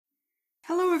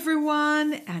Hello,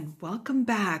 everyone, and welcome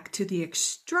back to the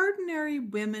Extraordinary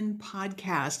Women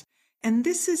podcast. And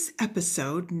this is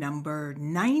episode number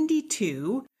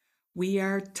 92. We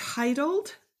are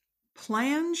titled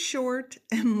Plan Short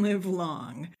and Live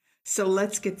Long. So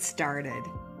let's get started.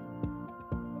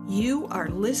 You are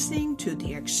listening to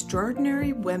the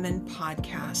Extraordinary Women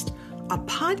podcast, a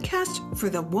podcast for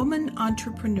the woman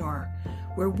entrepreneur,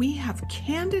 where we have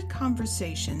candid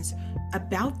conversations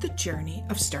about the journey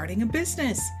of starting a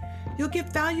business. You'll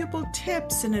get valuable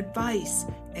tips and advice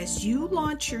as you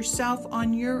launch yourself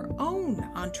on your own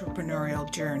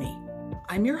entrepreneurial journey.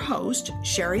 I'm your host,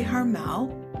 Sherry Harmel,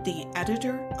 the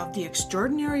editor of the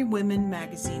Extraordinary Women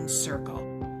magazine Circle,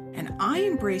 and I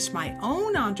embrace my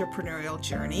own entrepreneurial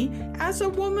journey as a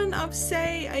woman of,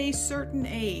 say, a certain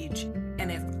age.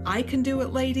 And if I can do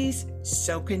it, ladies,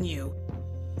 so can you.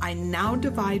 I now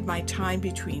divide my time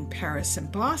between Paris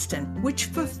and Boston, which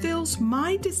fulfills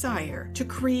my desire to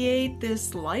create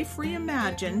this life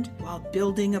reimagined while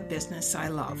building a business I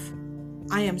love.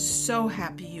 I am so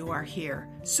happy you are here.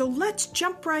 So let's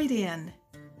jump right in.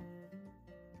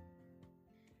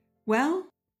 Well,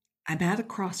 I'm at a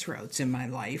crossroads in my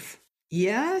life.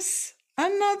 Yes,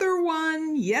 another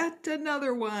one, yet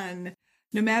another one.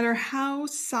 No matter how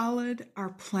solid our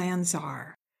plans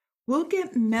are, we'll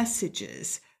get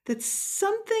messages that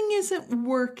something isn't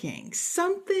working,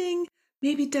 something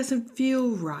maybe doesn't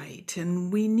feel right,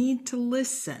 and we need to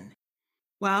listen.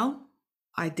 Well,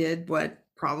 I did what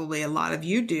probably a lot of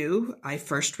you do. I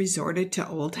first resorted to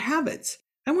old habits.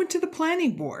 I went to the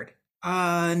planning board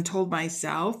and told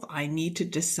myself I need to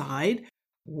decide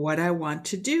what I want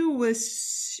to do with,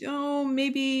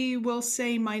 maybe we'll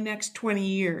say my next 20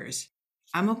 years.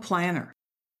 I'm a planner.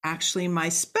 Actually, my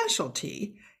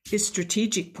specialty is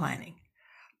strategic planning.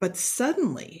 But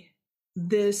suddenly,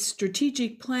 this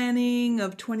strategic planning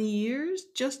of 20 years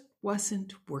just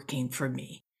wasn't working for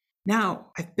me. Now,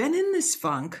 I've been in this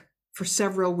funk for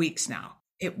several weeks now.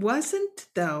 It wasn't,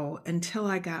 though, until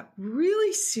I got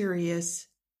really serious,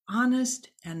 honest,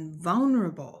 and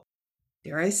vulnerable,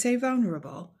 dare I say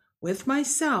vulnerable, with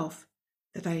myself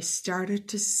that I started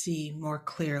to see more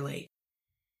clearly.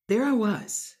 There I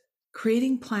was,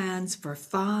 creating plans for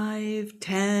 5,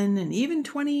 10, and even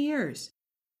 20 years.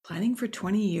 Planning for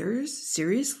 20 years?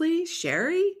 Seriously,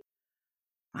 Sherry?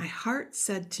 My heart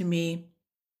said to me,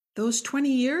 those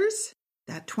 20 years,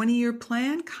 that 20-year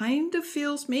plan kind of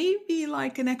feels maybe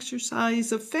like an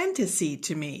exercise of fantasy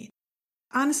to me.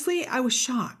 Honestly, I was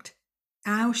shocked.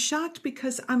 And I was shocked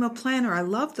because I'm a planner. I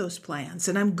love those plans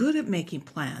and I'm good at making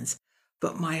plans.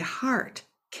 But my heart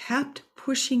kept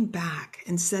pushing back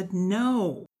and said,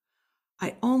 no,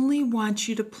 I only want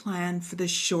you to plan for the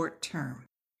short term.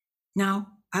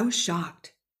 Now, I was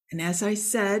shocked. And as I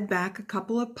said back a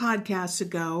couple of podcasts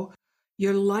ago,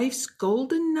 your life's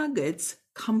golden nuggets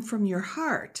come from your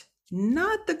heart,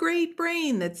 not the great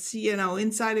brain that's,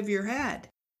 inside of your head.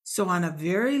 So on a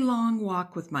very long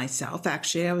walk with myself,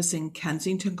 actually, I was in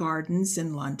Kensington Gardens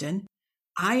in London,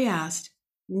 I asked,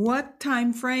 what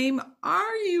time frame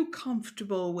are you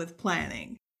comfortable with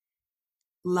planning?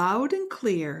 Loud and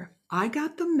clear, I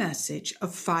got the message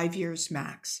of 5 years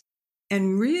max.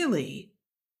 And really,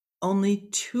 only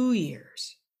 2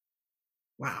 years.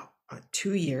 Wow,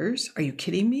 2 years? Are you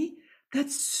kidding me?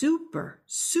 That's super,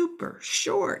 super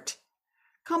short.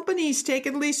 Companies take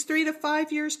at least 3 to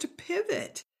 5 years to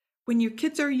pivot. When your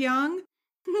kids are young,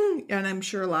 and I'm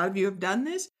sure a lot of you have done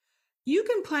this, you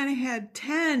can plan ahead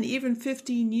 10, even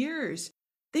 15 years.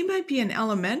 They might be in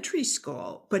elementary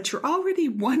school, but you're already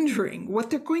wondering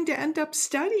what they're going to end up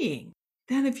studying.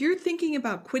 Then if you're thinking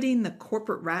about quitting the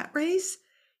corporate rat race,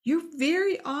 you're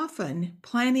very often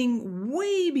planning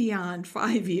way beyond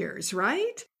 5 years,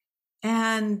 right?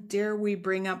 And dare we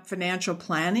bring up financial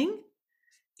planning?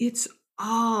 It's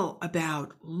all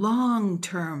about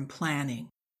long-term planning.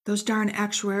 Those darn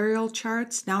actuarial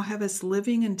charts now have us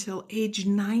living until age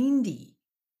 90.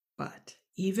 But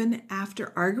even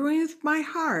after arguing with my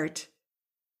heart,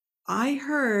 I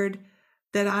heard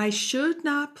that I should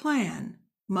not plan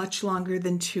much longer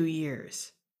than 2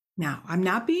 years. Now, I'm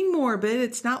not being morbid.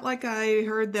 It's not like I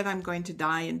heard that I'm going to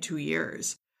die in 2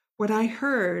 years. What I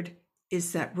heard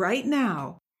is that right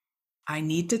now, I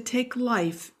need to take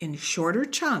life in shorter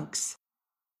chunks,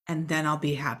 and then I'll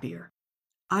be happier.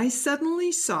 I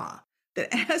suddenly saw that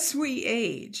as we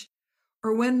age,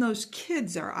 or when those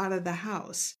kids are out of the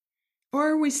house,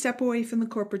 or we step away from the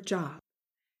corporate job,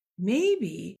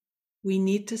 maybe we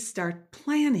need to start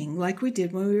planning like we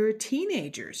did when we were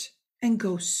teenagers and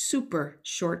go super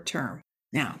short term.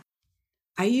 Now,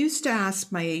 I used to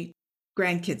ask my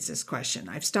grandkids this question.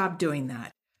 I've stopped doing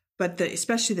that, but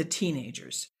especially the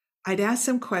teenagers. I'd ask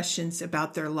them questions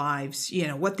about their lives,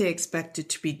 what they expected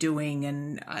to be doing.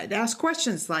 And I'd ask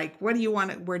questions like, where do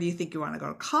you think you want to go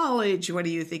to college? What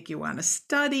do you think you want to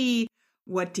study?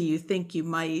 What do you think you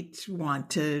might want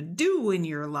to do in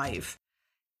your life?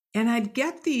 And I'd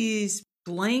get these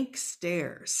blank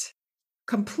stares,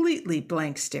 completely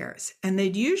blank stares. And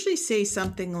they'd usually say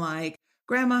something like,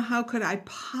 Grandma, how could I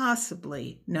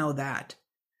possibly know that?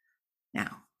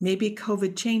 Now, maybe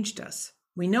COVID changed us.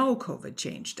 We know COVID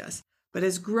changed us. But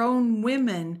as grown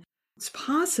women, it's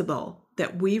possible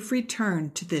that we've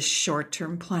returned to this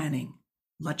short-term planning,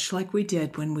 much like we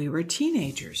did when we were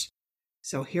teenagers.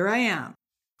 So here I am,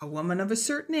 a woman of a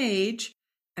certain age,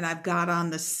 and I've got on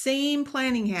the same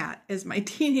planning hat as my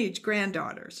teenage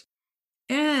granddaughters.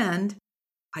 And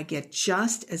I get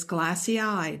just as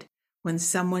glassy-eyed when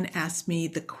someone asks me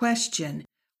the question,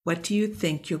 what do you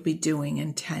think you'll be doing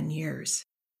in 10 years?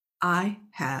 I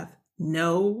have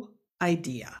no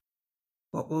idea.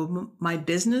 What will my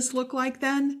business look like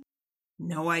then?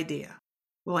 No idea.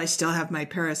 Will I still have my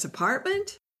Paris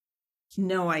apartment?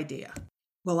 No idea.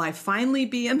 Will I finally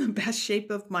be in the best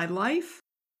shape of my life?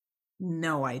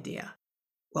 No idea.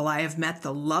 Will I have met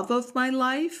the love of my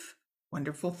life?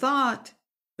 Wonderful thought,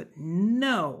 but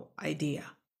no idea.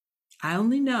 I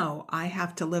only know I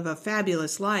have to live a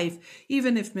fabulous life,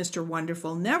 even if Mr.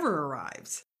 Wonderful never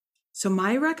arrives. So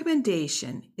my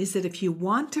recommendation is that if you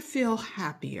want to feel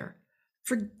happier,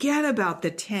 forget about the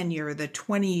 10-year or the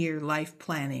 20-year life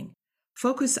planning.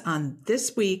 Focus on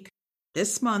this week,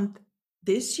 this month,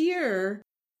 this year,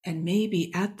 and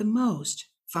maybe at the most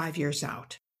 5 years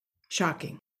out.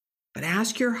 Shocking. But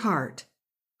ask your heart,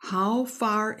 how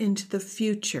far into the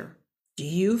future do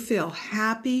you feel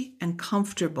happy and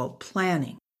comfortable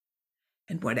planning?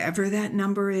 And whatever that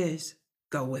number is,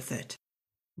 go with it.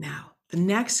 Now, the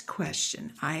next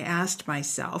question I asked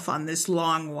myself on this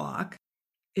long walk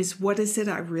is, what is it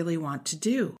I really want to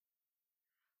do?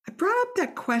 I brought up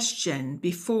that question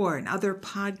before in other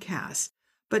podcasts,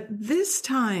 but this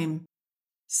time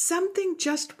something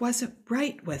just wasn't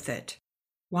right with it.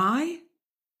 Why?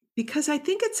 Because I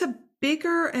think it's a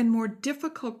bigger and more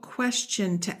difficult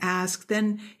question to ask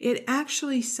than it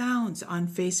actually sounds on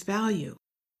face value.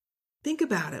 Think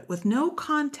about it. With no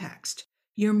context,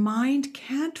 your mind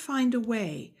can't find a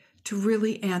way to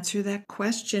really answer that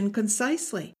question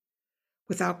concisely.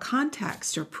 Without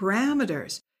context or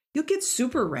parameters, you'll get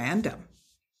super random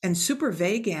and super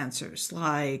vague answers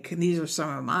like, and these are some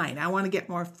of mine, I want to get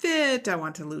more fit, I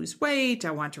want to lose weight,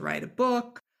 I want to write a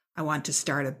book, I want to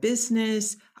start a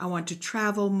business, I want to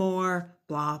travel more,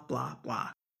 blah, blah,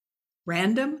 blah.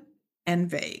 Random and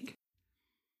vague.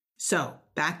 So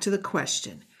back to the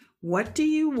question, what do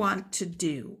you want to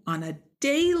do on a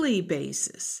daily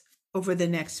basis over the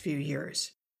next few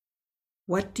years?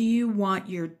 What do you want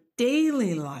your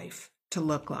daily life to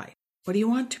look like? What do you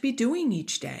want to be doing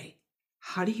each day?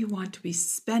 How do you want to be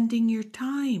spending your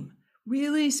time?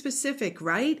 Really specific,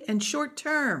 right? And short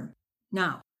term.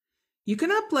 Now, you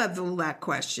can up-level that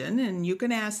question and you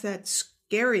can ask that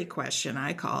scary question,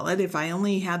 I call it. If I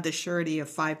only had the surety of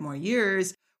 5 more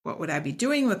years, what would I be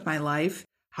doing with my life?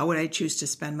 How would I choose to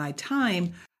spend my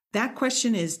time? That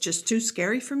question is just too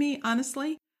scary for me,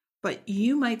 honestly, but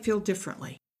you might feel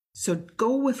differently. So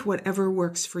go with whatever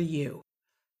works for you.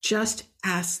 Just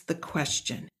ask the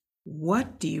question,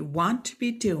 what do you want to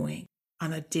be doing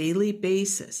on a daily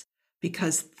basis?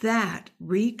 Because that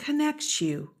reconnects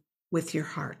you with your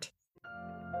heart.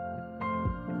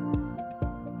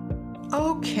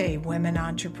 Okay, women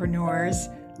entrepreneurs,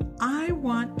 I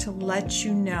want to let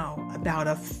you know about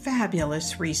a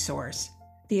fabulous resource.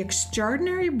 The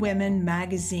Extraordinary Women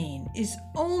magazine is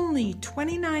only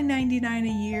 $29.99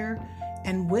 a year,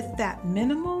 and with that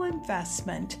minimal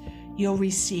investment, you'll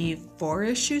receive 4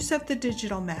 issues of the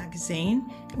digital magazine,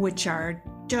 which are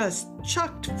just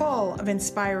chocked full of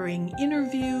inspiring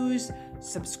interviews,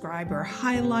 subscriber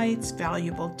highlights,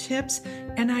 valuable tips,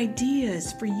 and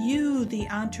ideas for you, the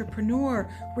entrepreneur,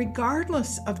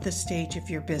 regardless of the stage of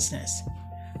your business.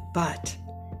 But,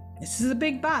 this is a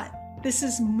big but, this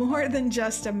is more than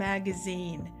just a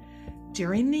magazine.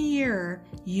 During the year,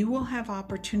 you will have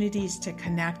opportunities to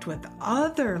connect with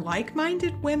other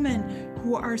like-minded women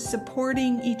who are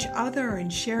supporting each other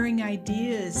and sharing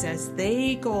ideas as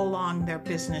they go along their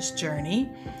business journey,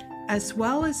 as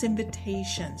well as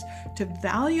invitations to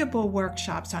valuable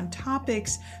workshops on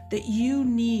topics that you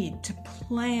need to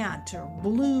plant or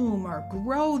bloom or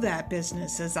grow that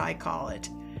business, as I call it.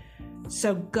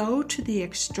 So go to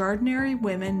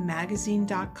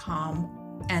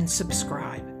theextraordinarywomenmagazine.com and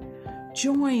subscribe.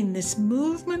 Join this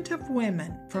movement of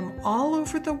women from all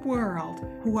over the world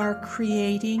who are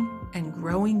creating and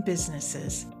growing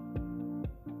businesses.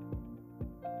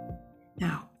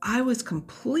 Now, I was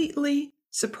completely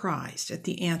surprised at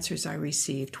the answers I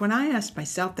received when I asked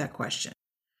myself that question.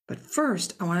 But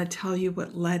first, I want to tell you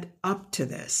what led up to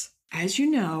this. As you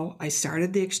know, I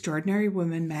started the Extraordinary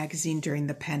Women magazine during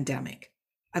the pandemic.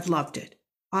 I've loved it.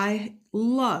 I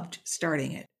loved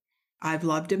starting it. I've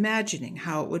loved imagining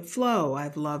how it would flow.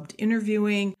 I've loved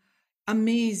interviewing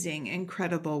amazing,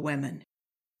 incredible women.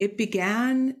 It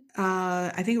began,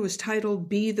 I think it was titled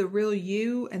Be the Real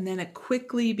You, and then it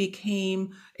quickly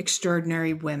became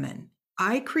Extraordinary Women.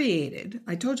 I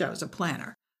told you I was a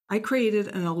planner. I created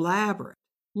an elaborate,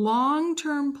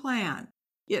 long-term plan.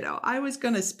 I was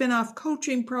going to spin off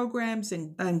coaching programs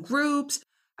and groups.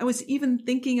 I was even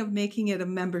thinking of making it a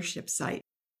membership site.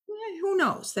 Who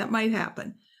knows? That might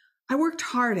happen. I worked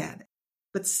hard at it.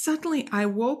 But suddenly I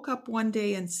woke up one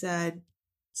day and said,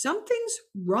 something's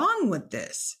wrong with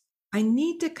this. I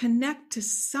need to connect to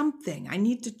something. I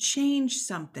need to change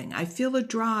something. I feel a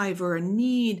drive or a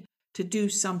need to do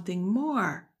something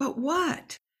more. But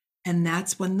what? And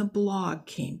that's when the blog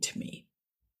came to me.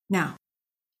 Now,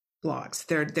 blogs,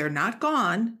 they're not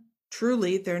gone.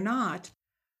 Truly, they're not.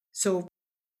 So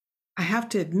I have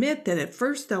to admit that at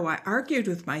first, though, I argued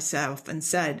with myself and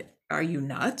said, are you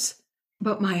nuts?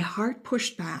 But my heart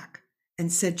pushed back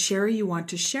and said, Sherry, you want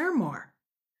to share more.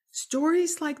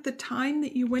 Stories like the time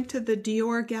that you went to the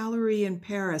Dior gallery in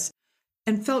Paris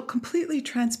and felt completely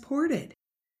transported.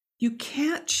 You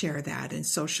can't share that in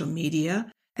social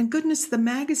media. And goodness, the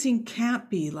magazine can't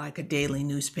be like a daily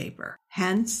newspaper.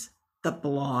 Hence, the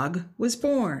blog was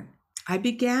born. I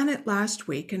began it last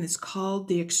week, and it's called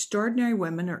The Extraordinary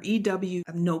Women, or EW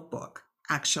Notebook,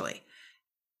 actually.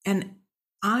 And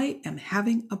I am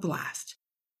having a blast.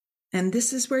 And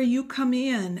this is where you come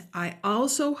in. I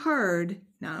also heard,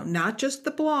 now not just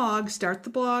the blog, start the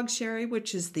blog, Sherry,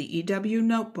 which is the EW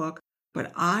Notebook,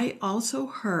 but I also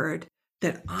heard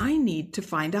that I need to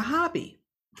find a hobby.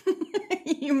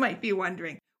 You might be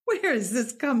wondering, where is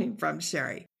this coming from,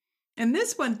 Sherry? And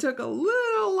this one took a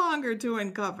little longer to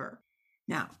uncover.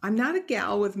 Now, I'm not a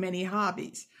gal with many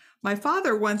hobbies. My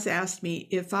father once asked me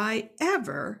if I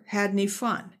ever had any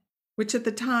fun, which at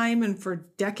the time and for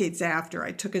decades after,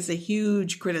 I took as a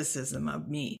huge criticism of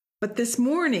me. But this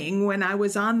morning, when I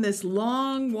was on this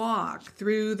long walk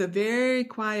through the very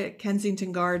quiet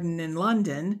Kensington Garden in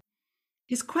London,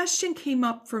 his question came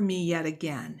up for me yet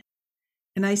again.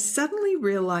 And I suddenly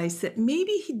realized that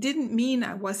maybe he didn't mean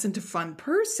I wasn't a fun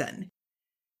person.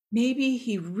 Maybe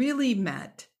he really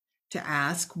meant to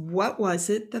ask, what was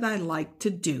it that I liked to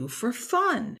do for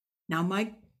fun? Now,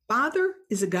 my father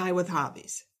is a guy with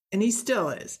hobbies, and he still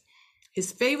is.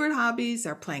 His favorite hobbies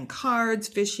are playing cards,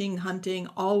 fishing, hunting,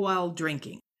 all while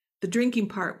drinking. The drinking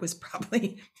part was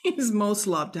probably his most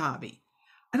loved hobby.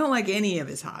 I don't like any of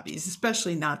his hobbies,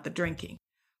 especially not the drinking.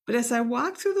 But as I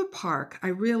walked through the park, I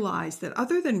realized that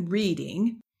other than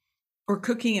reading or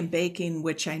cooking and baking,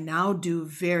 which I now do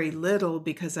very little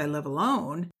because I live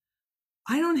alone,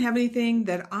 I don't have anything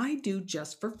that I do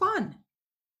just for fun.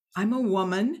 I'm a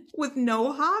woman with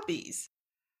no hobbies.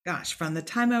 Gosh, from the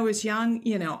time I was young,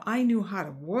 I knew how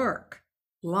to work.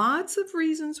 Lots of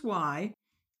reasons why.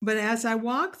 But as I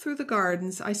walked through the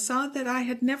gardens, I saw that I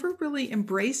had never really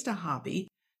embraced a hobby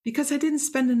because I didn't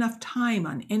spend enough time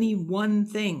on any one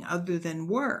thing other than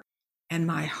work. And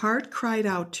my heart cried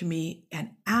out to me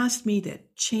and asked me to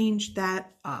change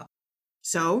that up.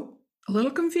 So, a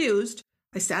little confused,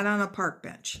 I sat on a park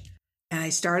bench and I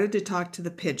started to talk to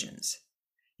the pigeons.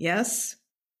 Yes,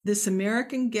 this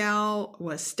American gal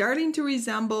was starting to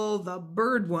resemble the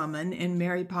bird woman in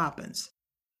Mary Poppins.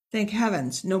 Thank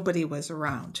heavens nobody was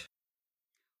around.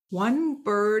 One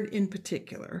bird in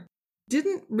particular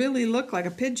didn't really look like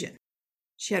a pigeon.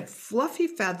 She had fluffy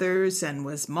feathers and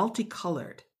was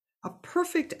multicolored, a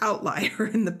perfect outlier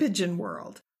in the pigeon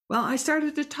world. Well, I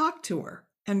started to talk to her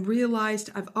and realized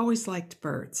I've always liked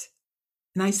birds.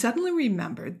 And I suddenly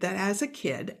remembered that as a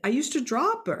kid, I used to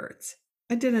draw birds.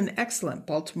 I did an excellent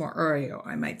Baltimore Oriole,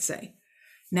 I might say.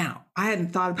 Now, I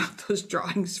hadn't thought about those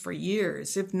drawings for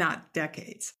years, if not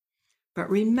decades. But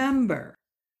remember,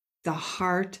 the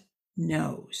heart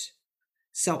knows.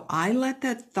 So I let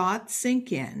that thought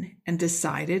sink in and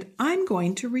decided I'm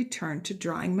going to return to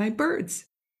drawing my birds.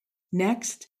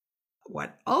 Next,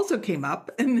 what also came up,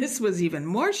 and this was even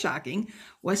more shocking,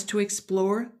 was to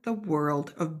explore the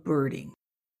world of birding.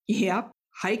 Yep,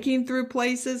 hiking through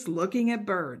places, looking at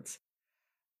birds.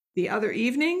 The other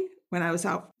evening, when I was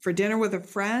out for dinner with a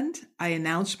friend, I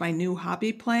announced my new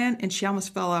hobby plan, and she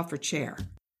almost fell off her chair.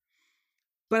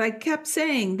 But I kept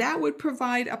saying that would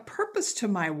provide a purpose to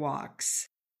my walks,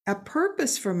 a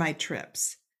purpose for my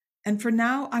trips. And for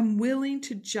now, I'm willing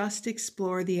to just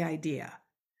explore the idea.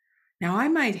 Now, I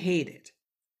might hate it.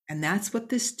 And that's what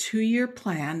this 2-year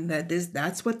plan,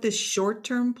 that's what this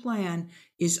short-term plan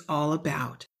is all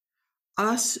about.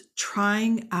 Us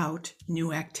trying out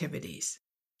new activities.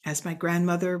 As my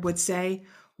grandmother would say,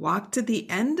 walk to the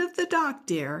end of the dock,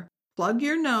 dear, plug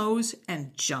your nose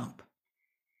and jump.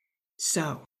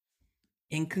 So,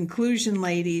 in conclusion,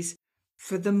 ladies,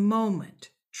 for the moment,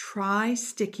 try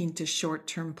sticking to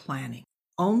short-term planning.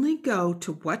 Only go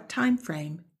to what time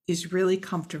frame is really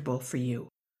comfortable for you.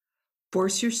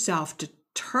 Force yourself to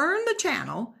turn the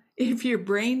channel if your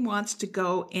brain wants to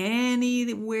go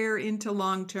anywhere into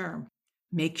long term.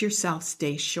 Make yourself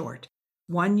stay short.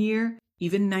 1 year,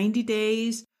 even 90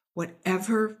 days,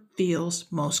 whatever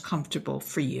feels most comfortable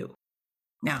for you.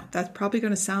 Now, that's probably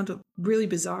going to sound really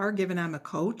bizarre given I'm a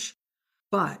coach,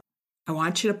 but I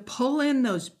want you to pull in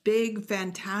those big,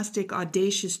 fantastic,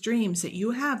 audacious dreams that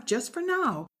you have just for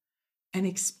now and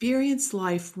experience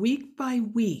life week by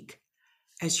week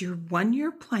as your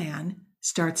 1-year plan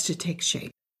starts to take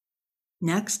shape.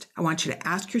 Next, I want you to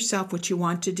ask yourself what you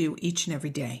want to do each and every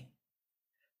day.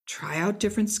 Try out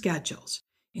different schedules.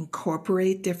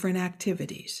 Incorporate different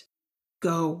activities.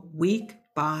 Go week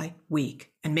by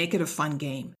week and make it a fun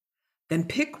game. Then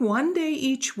pick one day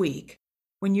each week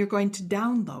when you're going to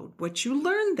download what you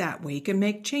learned that week and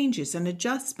make changes and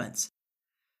adjustments.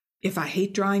 If I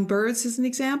hate drawing birds as an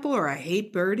example, or I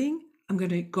hate birding, I'm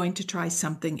going to try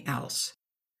something else.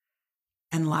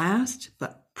 And last,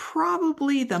 but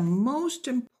probably the most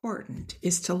important,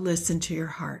 is to listen to your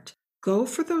heart. Go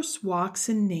for those walks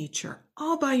in nature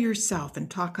all by yourself and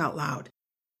talk out loud.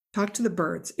 Talk to the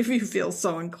birds if you feel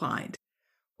so inclined.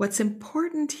 What's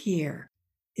important here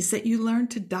is that you learn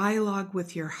to dialogue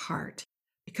with your heart,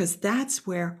 because that's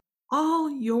where all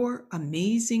your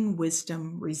amazing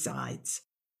wisdom resides.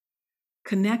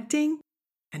 Connecting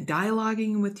and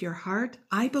dialoguing with your heart,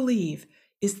 I believe,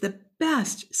 is the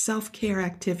best self-care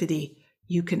activity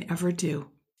you can ever do.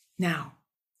 Now,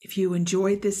 if you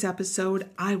enjoyed this episode,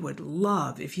 I would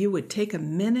love if you would take a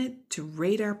minute to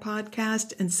rate our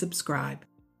podcast and subscribe.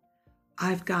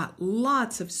 I've got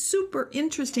lots of super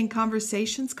interesting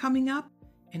conversations coming up,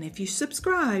 and if you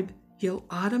subscribe, you'll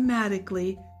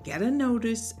automatically get a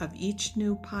notice of each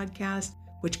new podcast,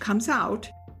 which comes out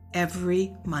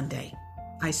every Monday.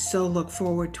 I so look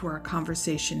forward to our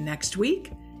conversation next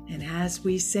week. And as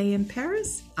we say in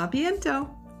Paris, à bientôt.